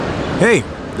Hey,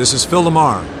 this is Phil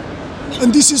Lamar,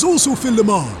 And this is also Phil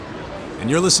Lamar.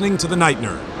 and you're listening to The Night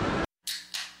Nerd.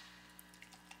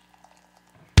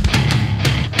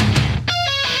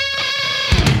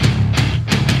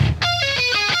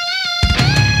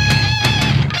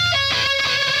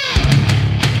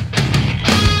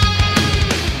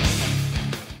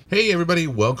 Hey everybody,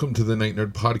 welcome to the Night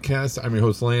Nerd Podcast. I'm your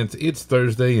host Lance. It's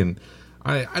Thursday and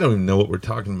I don't even know what we're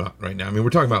talking about right now. I mean, we're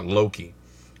talking about Loki.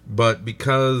 But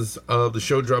because of the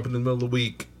show dropping in the middle of the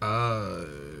week,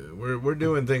 we're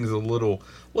doing things a little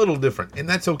different. And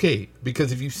that's okay,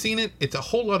 because if you've seen it, it's a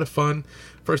whole lot of fun.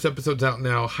 First episode's out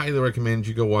now. Highly recommend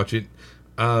you go watch it.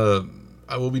 I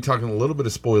will be talking a little bit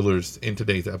of spoilers in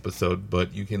today's episode,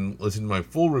 but you can listen to my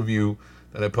full review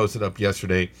that I posted up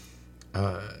yesterday.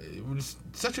 It was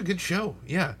such a good show,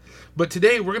 yeah. But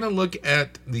today we're going to look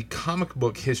at the comic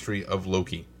book history of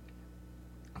Loki.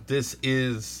 This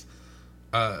is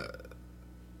a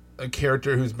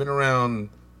character who's been around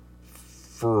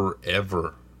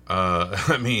forever.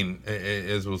 I mean,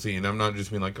 as we'll see, and I'm not just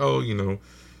being like, oh, you know,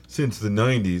 since the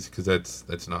 90s, because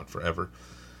that's not forever.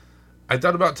 I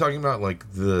thought about talking about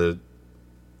like the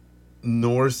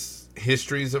Norse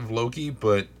histories of Loki,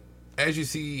 but as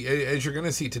you're going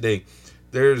to see today,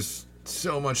 there's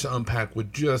so much to unpack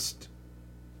with just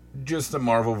the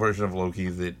Marvel version of Loki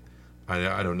that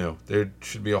I don't know. There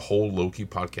should be a whole Loki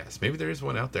podcast. Maybe there is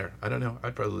one out there. I don't know.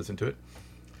 I'd probably listen to it.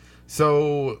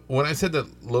 So when I said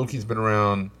that Loki's been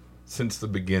around since the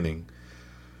beginning,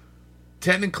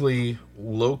 technically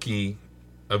Loki,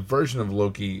 a version of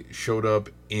Loki, showed up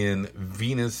in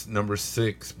Venus number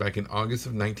 6 back in August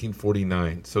of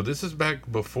 1949. So this is back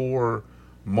before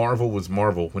Marvel was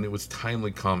Marvel, when it was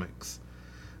Timely Comics.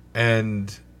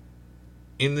 And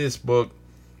in this book,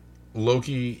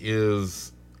 Loki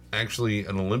is actually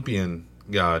an Olympian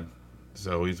god.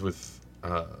 So he's with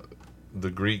the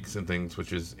Greeks and things,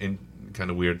 which is kind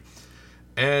of weird.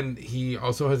 And he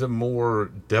also has a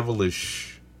more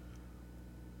devilish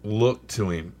look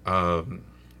to him,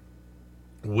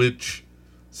 which,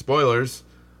 spoilers,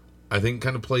 I think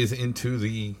kind of plays into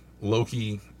the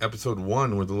Loki episode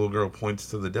 1 where the little girl points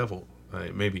to the devil,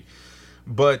 maybe.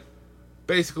 But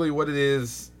basically what it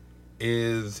is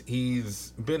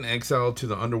he's been exiled to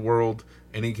the underworld,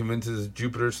 and he convinces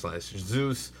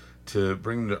Jupiter/Zeus to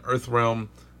bring him to Earth realm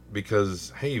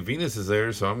because, hey, Venus is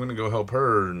there, so I'm going to go help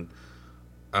her. And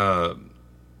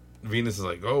Venus is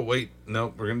like, oh, wait,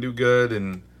 no, we're going to do good,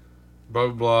 and blah,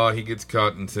 blah, blah. He gets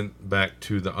caught and sent back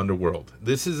to the underworld.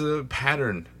 This is a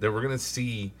pattern that we're going to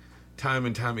see time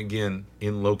and time again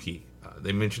in Loki.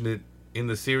 They mentioned it in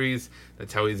the series.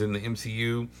 That's how he's in the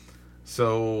MCU.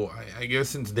 So I guess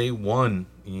since day one,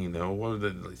 you know, what was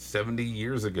it, like 70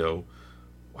 years ago?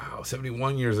 Wow,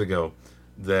 71 years ago,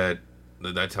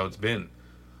 that's how it's been.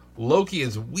 Loki,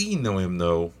 as we know him,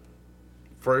 though,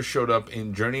 first showed up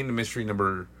in Journey into Mystery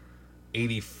number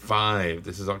 85.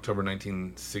 This is October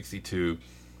 1962.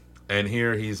 And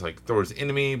here he's like Thor's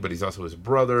enemy, but he's also his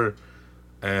brother.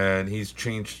 And he's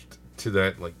changed to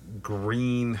that like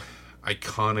green,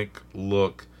 iconic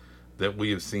look that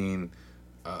we have seen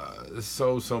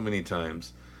so many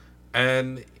times.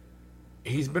 And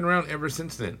he's been around ever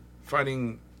since then,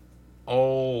 fighting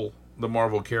all the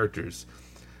Marvel characters.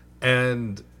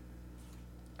 And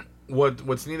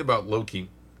what's neat about Loki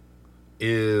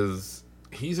is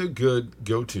he's a good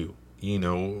go-to. You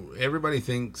know, everybody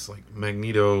thinks like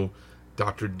Magneto,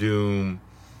 Doctor Doom,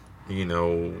 you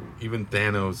know, even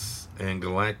Thanos and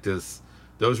Galactus.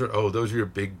 Those are your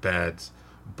big bads.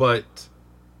 But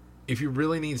if you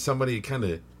really need somebody to kind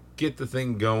of get the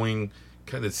thing going,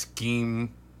 kind of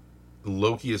scheme,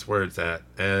 Loki is where it's at.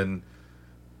 And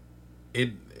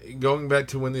going back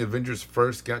to when the Avengers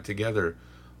first got together,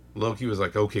 Loki was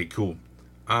like, okay, cool.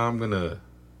 I'm going to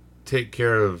take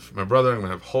care of my brother. I'm going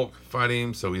to have Hulk fight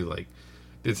him. So he like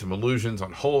did some illusions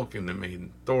on Hulk and then made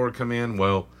Thor come in.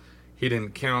 Well, he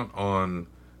didn't count on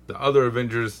the other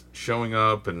Avengers showing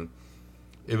up, and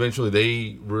eventually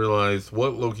they realized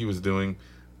what Loki was doing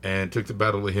and took the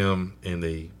battle to him, and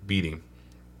they beat him.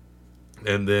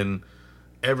 And then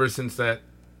ever since that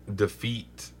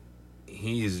defeat,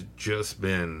 he's just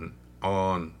been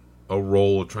on a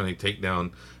roll trying to take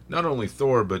down not only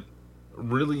Thor, but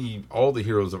really all the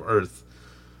heroes of Earth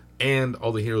and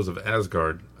all the heroes of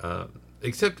Asgard.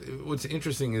 Except what's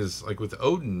interesting is, like with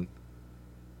Odin,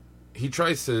 he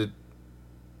tries to,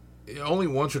 only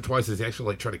once or twice does he actually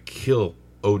like try to kill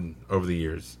Odin over the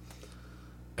years.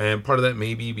 And part of that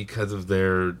may be because of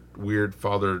their weird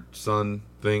father-son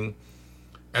thing.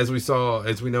 As we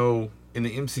know in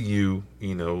the MCU,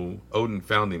 you know, Odin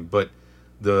found him. But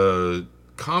the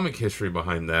comic history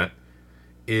behind that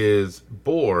is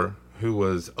Bor, who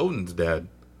was Odin's dad,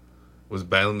 was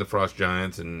battling the frost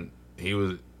giants, and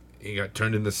he got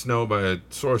turned into snow by a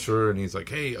sorcerer, and he's like,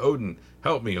 "Hey, Odin,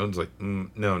 help me." Odin's like,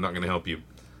 "No, not going to help you."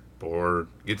 Thor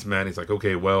gets mad. He's like,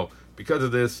 "Okay, well, because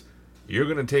of this, you're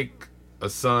going to take a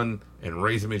son and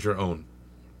raise him as your own."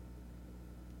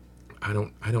 I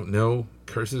don't know.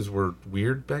 Curses were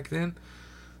weird back then.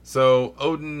 So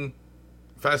Odin,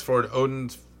 fast forward,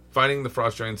 Odin's fighting the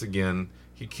frost giants again.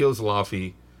 He kills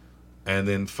Loki, and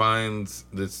then finds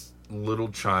this little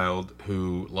child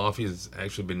who Loki has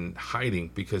actually been hiding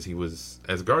because he was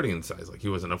Asgardian size. Like, he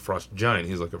wasn't a frost giant.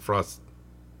 He was like a frost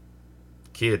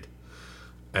kid.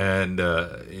 And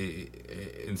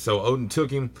so Odin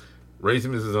took him, raised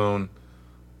him as his own,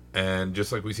 and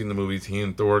just like we see in the movies, he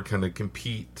and Thor kind of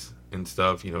compete and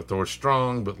stuff. You know, Thor's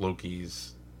strong, but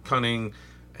Loki's cunning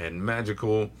and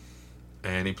magical,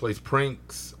 and he plays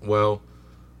pranks. Well,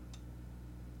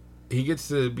 he gets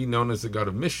to be known as the god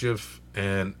of mischief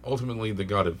and ultimately the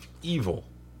god of evil.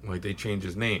 Like, they change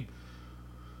his name.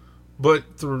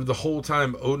 But through the whole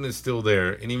time, Odin is still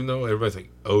there. And even though everybody's like,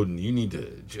 "Odin, you need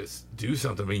to just do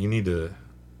something, but you need to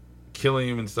kill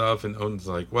him and stuff," and Odin's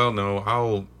like, "Well, no,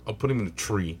 I'll put him in a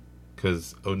tree,"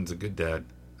 because Odin's a good dad.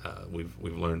 We've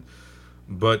learned.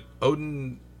 But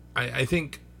Odin, I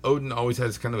think Odin always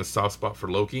has kind of a soft spot for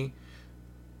Loki,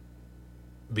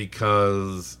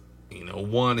 because, you know,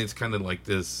 one, it's kind of like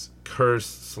this curse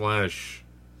slash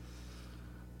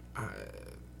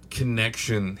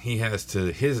connection he has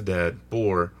to his dad,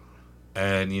 Bor,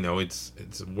 and, you know, it's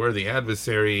we're the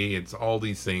adversary, it's all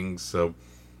these things. So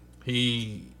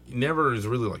he never is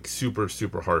really like super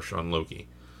harsh on Loki.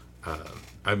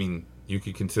 I mean, you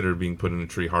could consider being put in a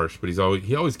tree harsh, but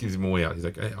he always gives him a way out. He's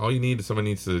like, "Hey, all you need is somebody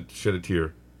needs to shed a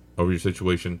tear over your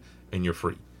situation, and you're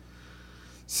free."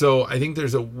 So I think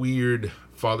there's a weird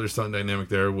father-son dynamic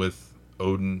there with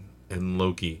Odin and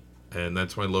Loki, and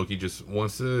that's why Loki just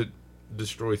wants to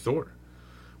destroy Thor,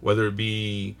 whether it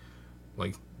be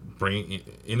like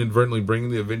inadvertently bringing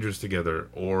the Avengers together,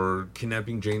 or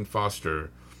kidnapping Jane Foster,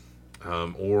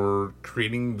 or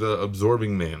creating the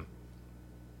Absorbing Man,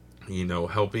 you know,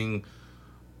 helping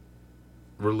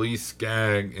release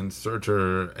Skag and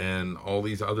Surtur and all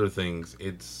these other things.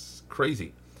 It's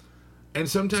crazy. And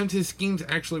sometimes his schemes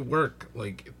actually work.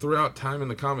 Like, throughout time in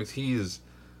the comics, he's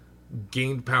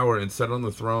gained power and sat on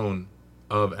the throne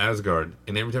of Asgard.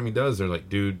 And every time he does, they're like,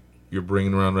 "Dude, you're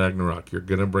bringing around Ragnarok. You're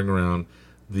going to bring around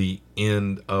the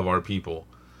end of our people."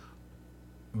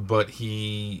 But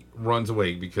he runs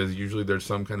away because usually there's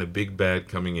some kind of big bad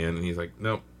coming in. And he's like,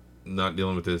 "Nope, not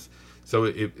dealing with this." So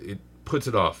it puts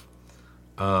it off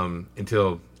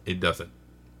until it doesn't.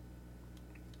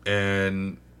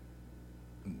 And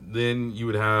then you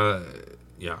would have,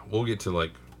 we'll get to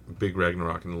like big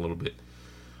Ragnarok in a little bit.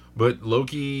 But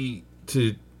Loki,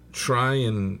 to try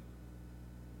and,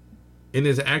 in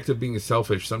his act of being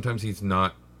selfish, sometimes he's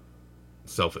not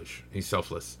selfish. He's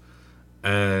selfless.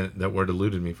 And that word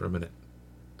eluded me for a minute.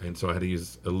 And so I had to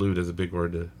use elude as a big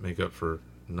word to make up for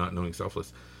not knowing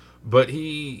selfless. But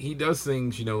he does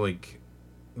things, you know, like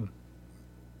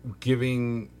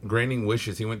granting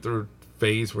wishes. He went through a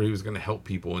phase where he was going to help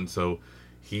people, and so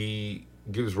he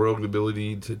gives Rogue the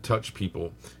ability to touch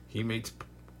people. He makes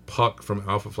Puck from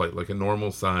Alpha Flight like a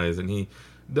normal size, and he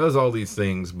does all these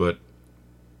things. But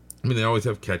I mean, they always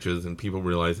have catches, and people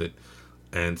realize it,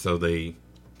 and so they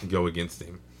go against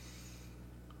him.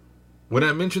 When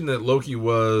I mentioned that Loki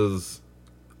was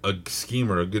a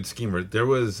schemer, a good schemer, there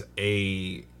was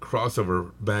a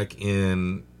crossover back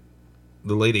in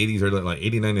the late 80s, or like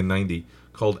 89 and 90,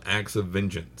 called Acts of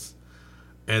Vengeance.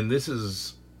 And this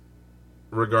is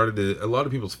regarded as a lot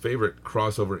of people's favorite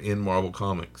crossover in Marvel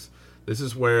Comics. This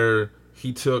is where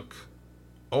he took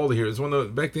all the heroes.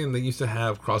 Back then, they used to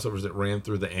have crossovers that ran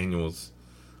through the annuals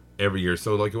every year.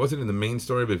 So, like, it wasn't in the main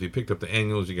story, but if you picked up the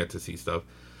annuals, you got to see stuff.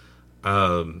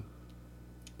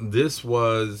 This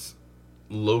was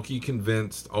Loki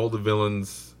convinced all the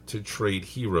villains to trade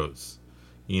heroes.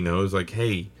 You know, it was like,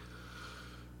 "Hey,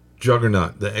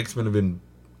 Juggernaut, the X-Men have been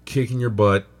kicking your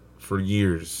butt for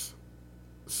years.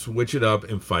 Switch it up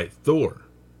and fight Thor.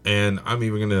 And I'm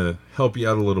even going to help you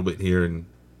out a little bit here and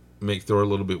make Thor a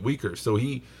little bit weaker." So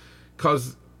he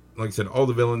caused, like I said, all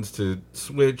the villains to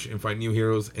switch and fight new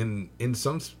heroes. And in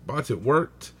some spots it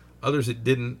worked, others it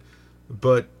didn't.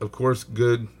 But, of course,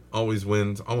 good always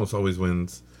wins, almost always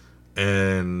wins.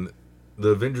 And the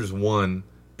Avengers won.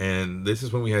 And this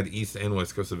is when we had East and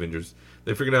West Coast Avengers.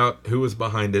 They figured out who was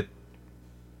behind it.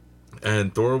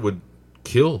 And Thor would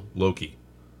kill Loki.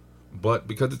 But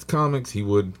because it's comics, he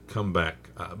would come back.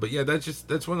 But yeah,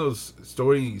 that's one of those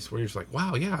stories where you're just like,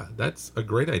 wow, yeah, that's a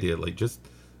great idea. Like, just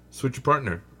switch your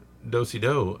partner.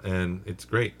 do-si-do, and it's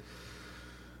great.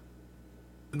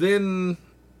 Then,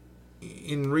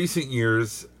 in recent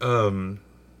years,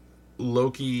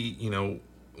 Loki,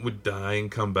 would die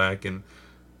and come back, and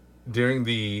during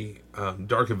the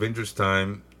Dark Avengers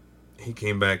time, he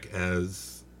came back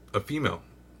as a female,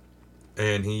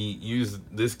 and he used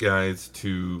this guise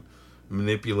to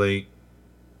manipulate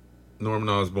Norman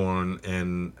Osborn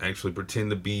and actually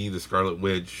pretend to be the Scarlet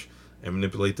Witch and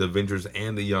manipulate the Avengers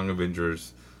and the Young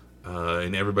Avengers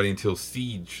and everybody until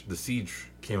the Siege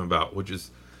came about, which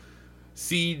is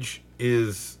Siege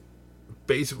is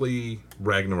basically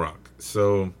Ragnarok.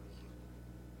 So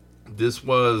this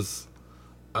was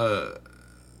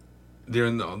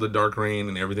during the Dark Reign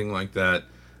and everything like that,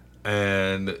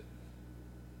 and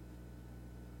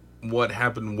what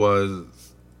happened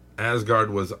was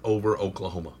Asgard was over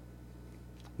Oklahoma.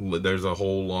 There's a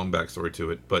whole long backstory to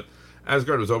it, but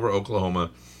Asgard was over Oklahoma,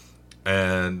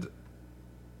 and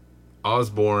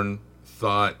Osborn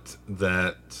thought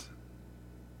that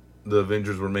the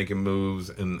Avengers were making moves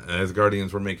and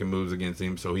Asgardians were making moves against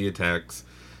him, so he attacks.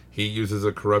 He uses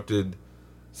a corrupted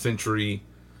Sentry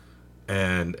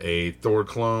and a Thor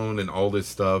clone and all this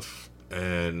stuff,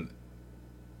 and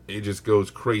it just goes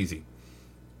crazy.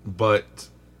 But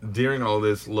during all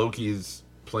this, Loki's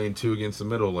playing two against the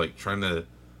middle, like trying to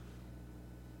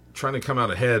come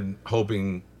out ahead,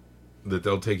 hoping that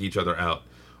they'll take each other out.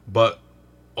 But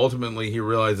ultimately, he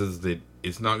realizes that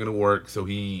it's not going to work, so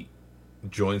he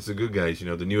joins the good guys,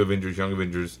 the New Avengers, Young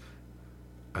Avengers,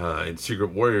 and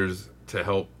Secret Warriors to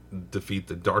help defeat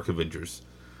the Dark Avengers.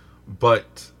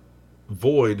 But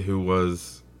Void, who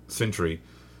was Sentry,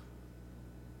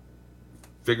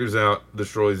 figures out,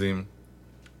 destroys him,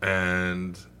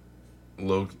 and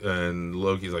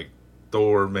Loki's like,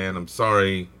 Thor, man, I'm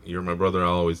sorry. You're my brother.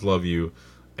 I'll always love you.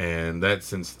 And that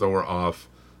sends Thor off,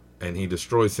 and he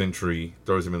destroys Sentry,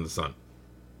 throws him in the sun.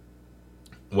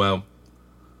 Well,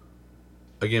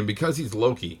 again, because he's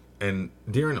Loki, and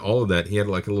during all of that, he had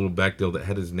like a little back deal that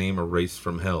had his name erased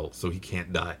from hell, so he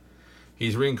can't die.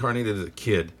 He's reincarnated as a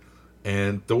kid,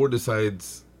 and Thor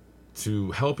decides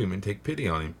to help him and take pity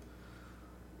on him.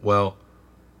 Well,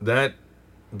 that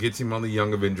gets him on the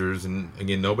Young Avengers, and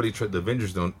again, the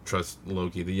Avengers don't trust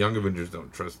Loki, the Young Avengers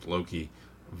don't trust Loki.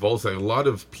 Volstagg, a lot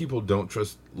of people don't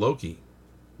trust Loki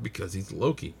because he's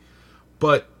Loki.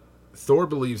 But Thor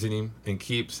believes in him and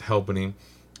keeps helping him,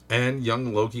 and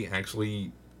young Loki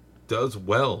actually does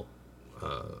well.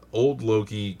 Old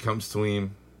Loki comes to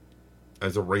him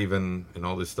as a raven and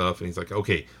all this stuff, and he's like,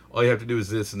 okay, all you have to do is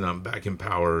this, and I'm back in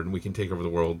power, and we can take over the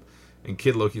world. And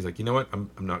Kid Loki's like, you know what, I'm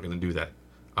not going to do that.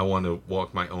 I want to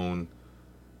walk my own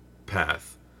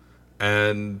path.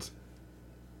 And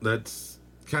that's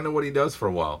kind of what he does for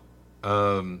a while.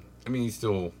 He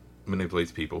still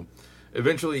manipulates people.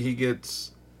 Eventually, he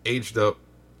gets aged up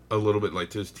a little bit, like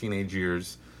to his teenage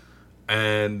years.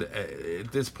 And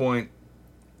at this point,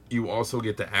 you also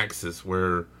get the Axis,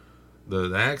 where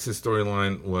the Axis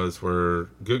storyline was where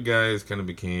good guys kind of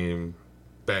became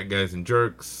bad guys and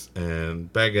jerks,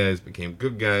 and bad guys became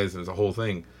good guys. It was a whole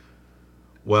thing.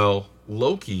 Well,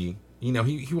 Loki,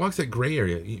 he walks that gray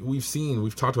area.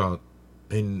 We've talked about,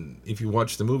 and if you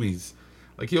watch the movies,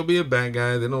 like he'll be a bad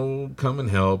guy, then he'll come and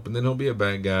help, and then he'll be a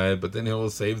bad guy, but then he'll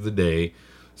save the day.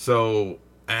 So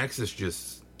Axis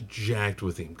just jacked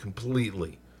with him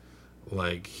completely.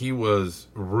 Like, he was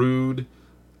rude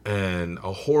and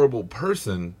a horrible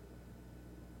person,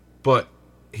 but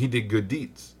he did good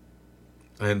deeds.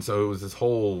 And so it was this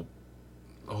whole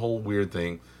weird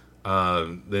thing.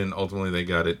 Then ultimately they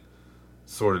got it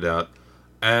sorted out,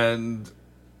 and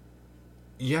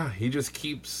yeah, he just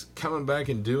keeps coming back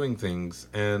and doing things.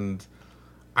 And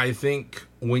I think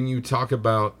when you talk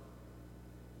about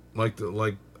like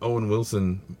Owen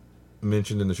Wilson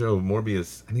mentioned in the show,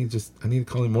 Morbius, I need to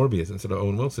call him Morbius instead of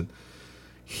Owen Wilson.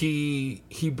 He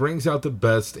brings out the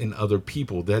best in other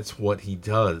people. That's what he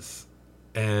does.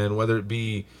 And whether it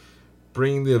be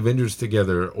bringing the Avengers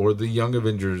together, or the Young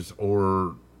Avengers,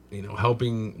 or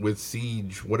helping with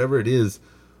Siege, whatever it is,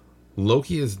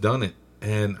 Loki has done it.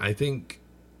 And I think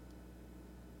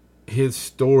his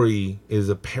story is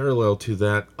a parallel to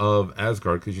that of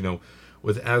Asgard, because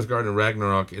with Asgard and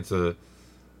Ragnarok, it's a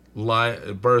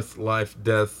birth, life,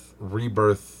 death,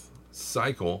 rebirth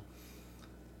cycle,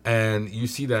 and you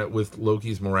see that with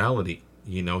Loki's morality.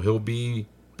 He'll be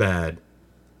bad,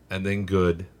 and then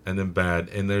good, and then bad,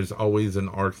 and there's always an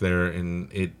arc there,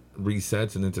 and it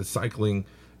resets, and it's a cycling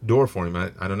door for him.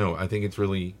 I don't know. I think it's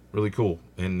really, really cool,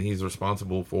 and he's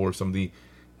responsible for some of the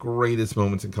greatest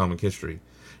moments in comic history.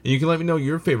 And you can let me know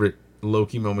your favorite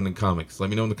Loki moment in comics. Let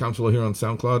me know in the comments below here on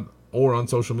SoundCloud or on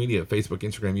social media, Facebook,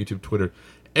 Instagram, YouTube, Twitter,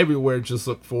 everywhere. Just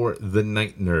look for The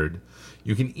Night Nerd.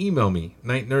 You can email me,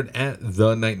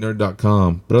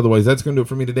 nightnerd@thenightnerd.com. But otherwise, that's going to do it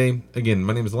for me today. Again,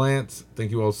 my name is Lance.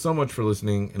 Thank you all so much for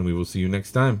listening, and we will see you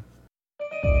next time.